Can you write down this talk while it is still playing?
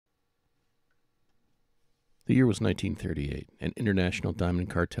The year was 1938, and international diamond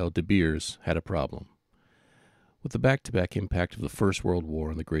cartel De Beers had a problem. With the back-to-back impact of the First World War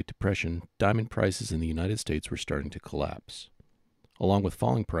and the Great Depression, diamond prices in the United States were starting to collapse. Along with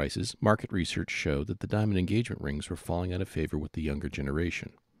falling prices, market research showed that the diamond engagement rings were falling out of favor with the younger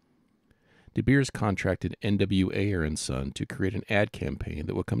generation. De Beers contracted N.W. Ayer & Son to create an ad campaign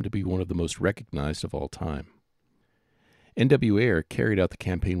that would come to be one of the most recognized of all time. N.W. Ayer carried out the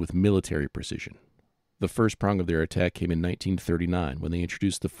campaign with military precision. The first prong of their attack came in 1939 when they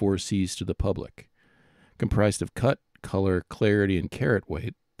introduced the 4 C's to the public. Comprised of cut, color, clarity, and carat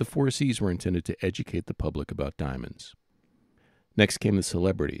weight, the 4 C's were intended to educate the public about diamonds. Next came the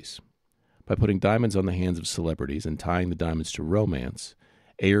celebrities. By putting diamonds on the hands of celebrities and tying the diamonds to romance,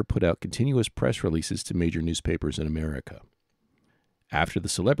 Ayer put out continuous press releases to major newspapers in America. After the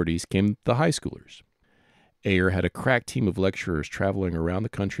celebrities came the high schoolers. Ayer had a crack team of lecturers traveling around the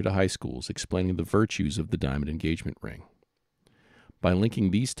country to high schools explaining the virtues of the diamond engagement ring. By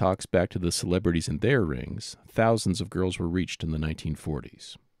linking these talks back to the celebrities and their rings, thousands of girls were reached in the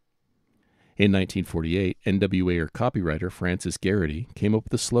 1940s. In 1948, N.W. Ayer copywriter Francis Garrity came up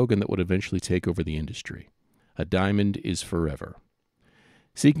with a slogan that would eventually take over the industry: "A diamond is forever."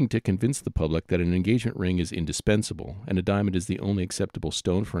 Seeking to convince the public that an engagement ring is indispensable and a diamond is the only acceptable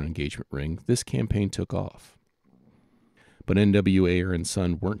stone for an engagement ring, this campaign took off. But N.W. Ayer &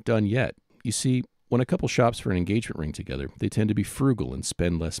 Son weren't done yet. You see, when a couple shops for an engagement ring together, they tend to be frugal and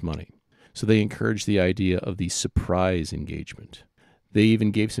spend less money. So they encouraged the idea of the surprise engagement. They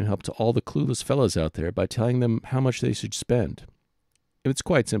even gave some help to all the clueless fellas out there by telling them how much they should spend. It's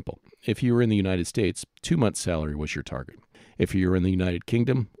quite simple. If you were in the United States, 2 months' salary was your target. If you were in the United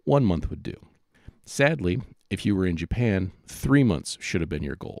Kingdom, 1 month would do. Sadly, if you were in Japan, 3 months should have been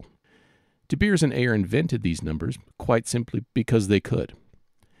your goal. De Beers and Ayer invented these numbers quite simply because they could.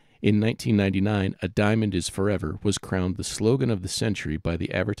 In 1999, "A diamond is forever" was crowned the slogan of the century by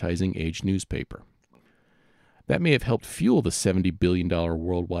the Advertising Age newspaper. That may have helped fuel the $70 billion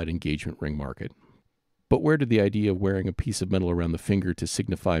worldwide engagement ring market. But where did the idea of wearing a piece of metal around the finger to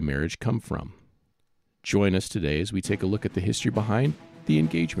signify marriage come from? Join us today as we take a look at the history behind the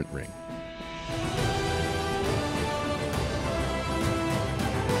engagement ring.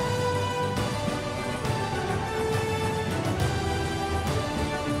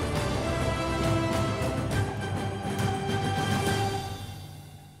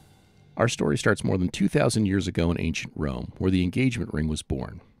 Our story starts more than 2,000 years ago in ancient Rome, where the engagement ring was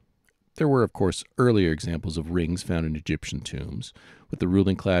born. There were, of course, earlier examples of rings found in Egyptian tombs, with the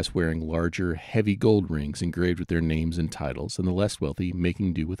ruling class wearing larger, heavy gold rings engraved with their names and titles, and the less wealthy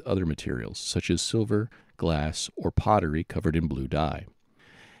making do with other materials, such as silver, glass, or pottery covered in blue dye.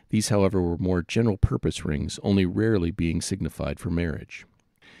 These, however, were more general-purpose rings, only rarely being signified for marriage.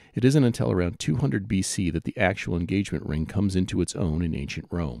 It isn't until around 200 BC that the actual engagement ring comes into its own in ancient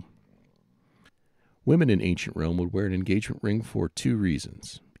Rome. Women in ancient Rome would wear an engagement ring for 2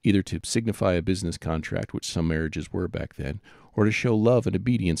 reasons: either to signify a business contract, which some marriages were back then, or to show love and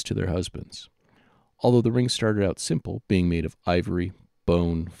obedience to their husbands. Although the ring started out simple, being made of ivory,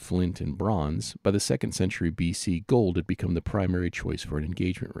 bone, flint, and bronze, by the 2nd century BC, gold had become the primary choice for an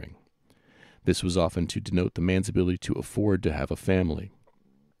engagement ring. This was often to denote the man's ability to afford to have a family.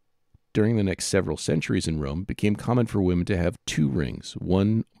 During the next several centuries in Rome, it became common for women to have 2 rings,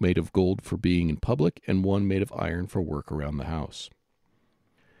 one made of gold for being in public and one made of iron for work around the house.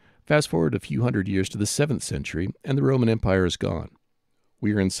 Fast forward a few hundred years to the 7th century, and the Roman Empire is gone.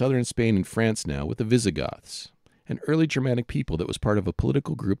 We are in southern Spain and France now with the Visigoths, an early Germanic people that was part of a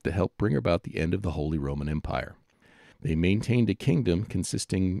political group that helped bring about the end of the Holy Roman Empire. They maintained a kingdom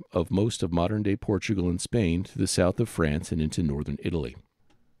consisting of most of modern-day Portugal and Spain to the south of France and into northern Italy.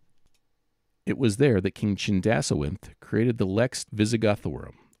 It was there that King Chindasawinth created the Lex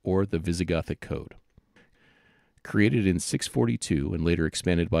Visigothorum, or the Visigothic Code. Created in 642 and later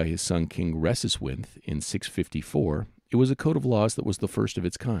expanded by his son King Reciswinth in 654, it was a code of laws that was the first of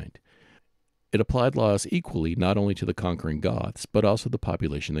its kind. It applied laws equally not only to the conquering Goths, but also the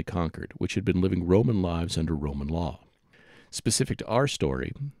population they conquered, which had been living Roman lives under Roman law. Specific to our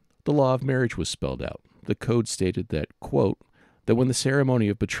story, the law of marriage was spelled out. The code stated that, quote, that when the ceremony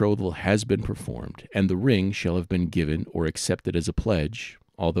of betrothal has been performed, and the ring shall have been given or accepted as a pledge,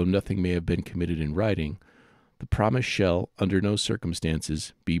 although nothing may have been committed in writing, the promise shall, under no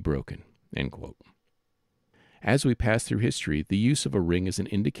circumstances, be broken. End quote. As we pass through history, the use of a ring as an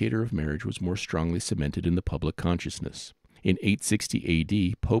indicator of marriage was more strongly cemented in the public consciousness. In 860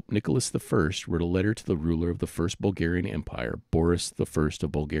 A.D., Pope Nicholas I wrote a letter to the ruler of the First Bulgarian Empire, Boris I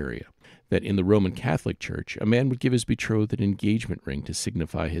of Bulgaria, that in the Roman Catholic Church, a man would give his betrothed an engagement ring to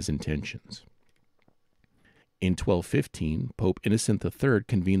signify his intentions. In 1215, Pope Innocent III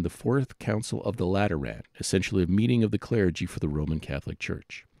convened the Fourth Council of the Lateran, essentially a meeting of the clergy for the Roman Catholic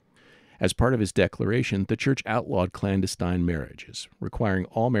Church. As part of his declaration, the Church outlawed clandestine marriages, requiring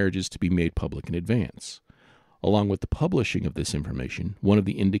all marriages to be made public in advance. Along with the publishing of this information, one of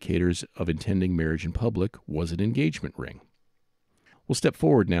the indicators of intending marriage in public was an engagement ring. We'll step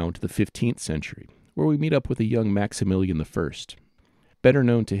forward now into the 15th century, where we meet up with a young Maximilian I, better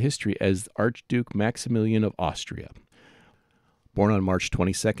known to history as Archduke Maximilian of Austria. Born on March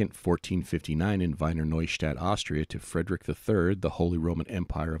 22, 1459 in Wiener Neustadt, Austria, to Frederick III, the Holy Roman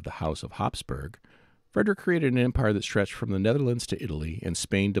Empire of the House of Habsburg, Frederick created an empire that stretched from the Netherlands to Italy and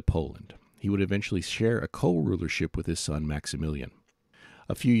Spain to Poland. He would eventually share a co-rulership with his son Maximilian.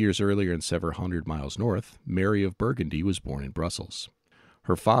 A few years earlier and several hundred miles north, Mary of Burgundy was born in Brussels.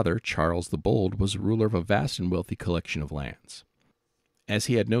 Her father, Charles the Bold, was ruler of a vast and wealthy collection of lands. As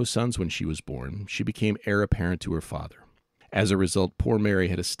he had no sons when she was born, she became heir apparent to her father. As a result, poor Mary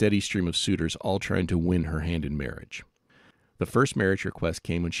had a steady stream of suitors all trying to win her hand in marriage. The first marriage request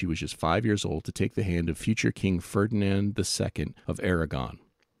came when she was just 5 years old to take the hand of future King Ferdinand II of Aragon.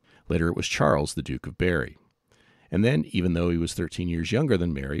 Later it was Charles, the Duke of Berry. And then, even though he was 13 years younger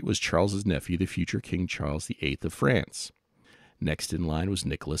than Mary, it was Charles's nephew, the future King Charles VIII of France. Next in line was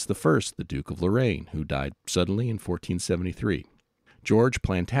Nicholas I, the Duke of Lorraine, who died suddenly in 1473. George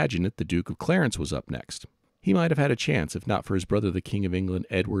Plantagenet, the Duke of Clarence, was up next. He might have had a chance if not for his brother, the King of England,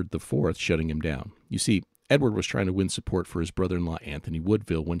 Edward IV, shutting him down. You see, Edward was trying to win support for his brother-in-law Anthony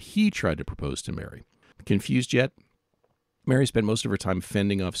Woodville when he tried to propose to Mary. Confused yet? Mary spent most of her time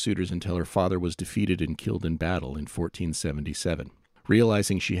fending off suitors until her father was defeated and killed in battle in 1477.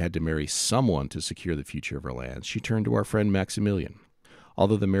 Realizing she had to marry someone to secure the future of her lands, she turned to our friend Maximilian.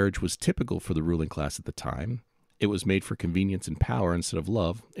 Although the marriage was typical for the ruling class at the time, it was made for convenience and power instead of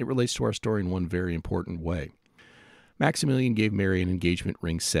love. It relates to our story in one very important way. Maximilian gave Mary an engagement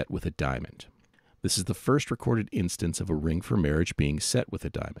ring set with a diamond. This is the first recorded instance of a ring for marriage being set with a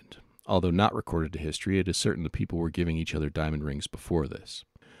diamond. Although not recorded to history, it is certain the people were giving each other diamond rings before this.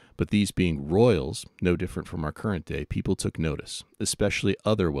 But these being royals, no different from our current day, people took notice, especially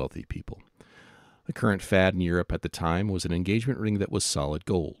other wealthy people. The current fad in Europe at the time was an engagement ring that was solid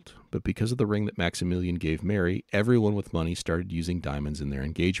gold. But because of the ring that Maximilian gave Mary, everyone with money started using diamonds in their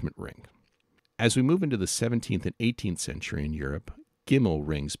engagement ring. As we move into the 17th and 18th century in Europe, gimel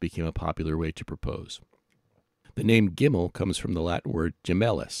rings became a popular way to propose. The name gimel comes from the Latin word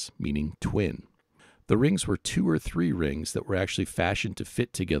gemellus, meaning twin. The rings were 2 or 3 rings that were actually fashioned to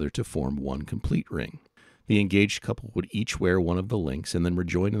fit together to form one complete ring. The engaged couple would each wear one of the links and then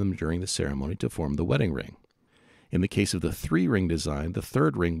rejoin them during the ceremony to form the wedding ring. In the case of the 3-ring design, the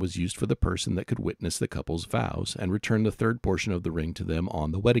third ring was used for the person that could witness the couple's vows and return the third portion of the ring to them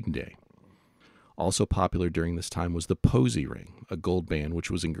on the wedding day. Also popular during this time was the posy ring, a gold band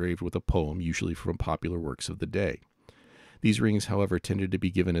which was engraved with a poem, usually from popular works of the day. These rings, however, tended to be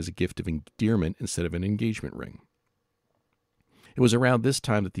given as a gift of endearment instead of an engagement ring. It was around this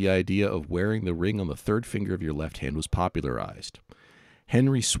time that the idea of wearing the ring on the third finger of your left hand was popularized.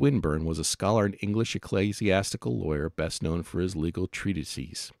 Henry Swinburne was a scholar and English ecclesiastical lawyer best known for his legal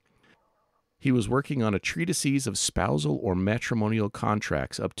treatises. He was working on a treatise of spousal or matrimonial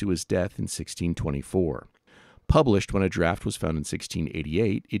contracts up to his death in 1624. Published when a draft was found in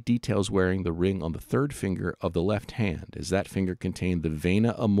 1688, it details wearing the ring on the third finger of the left hand, as that finger contained the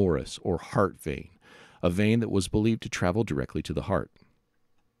vena amoris, or heart vein, a vein that was believed to travel directly to the heart.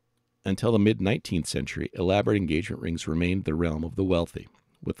 Until the mid-19th century, elaborate engagement rings remained the realm of the wealthy,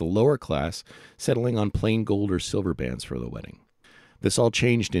 with the lower class settling on plain gold or silver bands for the wedding. This all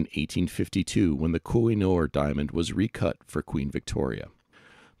changed in 1852 when the Koh-i-Noor diamond was recut for Queen Victoria.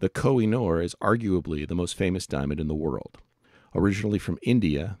 The Koh-i-Noor is arguably the most famous diamond in the world. Originally from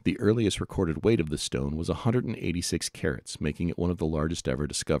India, the earliest recorded weight of the stone was 186 carats, making it one of the largest ever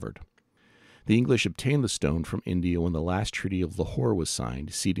discovered. The English obtained the stone from India when the last Treaty of Lahore was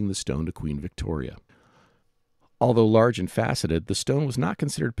signed, ceding the stone to Queen Victoria. Although large and faceted, the stone was not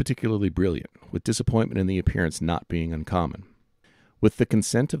considered particularly brilliant, with disappointment in the appearance not being uncommon. With the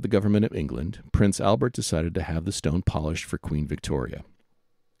consent of the government of England, Prince Albert decided to have the stone polished for Queen Victoria.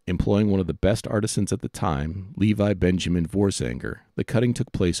 Employing one of the best artisans at the time, Levi Benjamin Vorsanger, the cutting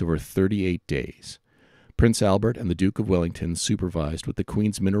took place over 38 days. Prince Albert and the Duke of Wellington supervised, with the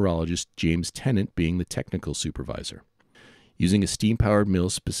Queen's mineralogist James Tennant being the technical supervisor. Using a steam-powered mill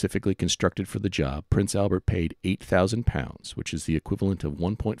specifically constructed for the job, Prince Albert paid £8,000, which is the equivalent of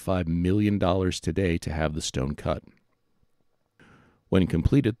 $1.5 million today, to have the stone cut. When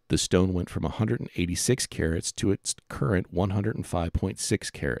completed, the stone went from 186 carats to its current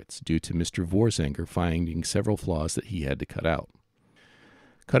 105.6 carats due to Mr. Vorsanger finding several flaws that he had to cut out.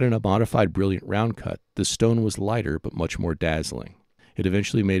 Cut in a modified brilliant round cut, the stone was lighter but much more dazzling. It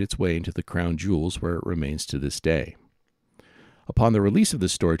eventually made its way into the crown jewels where it remains to this day. Upon the release of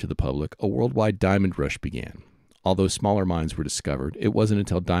this story to the public, a worldwide diamond rush began. Although smaller mines were discovered, it wasn't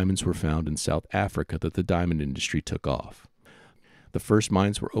until diamonds were found in South Africa that the diamond industry took off. The first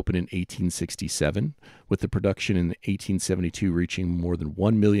mines were opened in 1867, with the production in 1872 reaching more than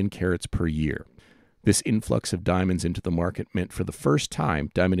 1 million carats per year. This influx of diamonds into the market meant for the first time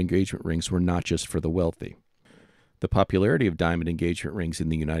diamond engagement rings were not just for the wealthy. The popularity of diamond engagement rings in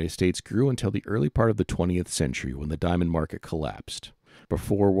the United States grew until the early part of the 20th century when the diamond market collapsed.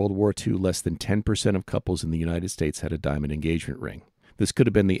 Before World War II, less than 10% of couples in the United States had a diamond engagement ring. This could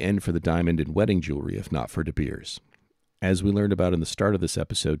have been the end for the diamond in wedding jewelry if not for De Beers. As we learned about in the start of this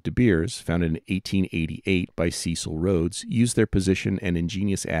episode, De Beers, founded in 1888 by Cecil Rhodes, used their position and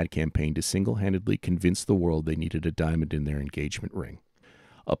ingenious ad campaign to single-handedly convince the world they needed a diamond in their engagement ring.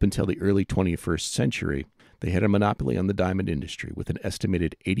 Up until the early 21st century, they had a monopoly on the diamond industry, with an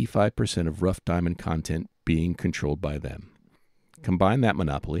estimated 85% of rough diamond content being controlled by them. Combine that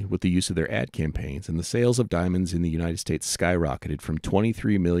monopoly with the use of their ad campaigns, and the sales of diamonds in the United States skyrocketed from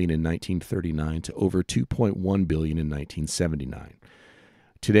 23 million in 1939 to over 2.1 billion in 1979.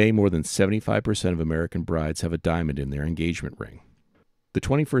 Today, more than 75% of American brides have a diamond in their engagement ring. The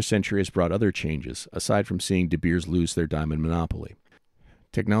 21st century has brought other changes, aside from seeing De Beers lose their diamond monopoly.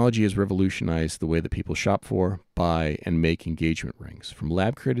 Technology has revolutionized the way that people shop for, buy, and make engagement rings. From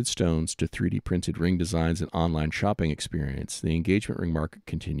lab-created stones to 3D printed ring designs and online shopping experience, the engagement ring market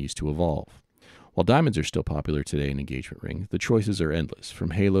continues to evolve. While diamonds are still popular today in engagement rings, the choices are endless.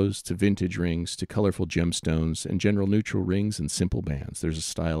 From halos to vintage rings to colorful gemstones and general neutral rings and simple bands, there's a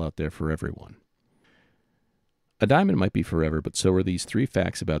style out there for everyone. A diamond might be forever, but so are these 3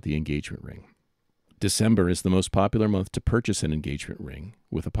 facts about the engagement ring. December is the most popular month to purchase an engagement ring,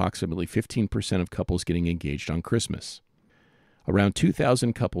 with approximately 15% of couples getting engaged on Christmas. Around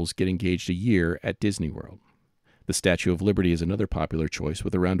 2,000 couples get engaged a year at Disney World. The Statue of Liberty is another popular choice,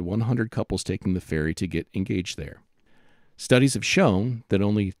 with around 100 couples taking the ferry to get engaged there. Studies have shown that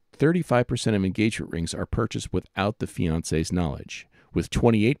only 35% of engagement rings are purchased without the fiancé's knowledge, with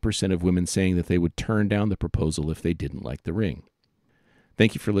 28% of women saying that they would turn down the proposal if they didn't like the ring.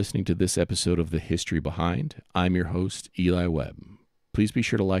 Thank you for listening to this episode of The History Behind. I'm your host, Eli Webb. Please be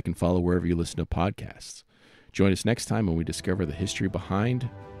sure to like and follow wherever you listen to podcasts. Join us next time when we discover the history behind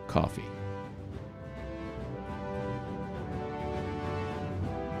coffee.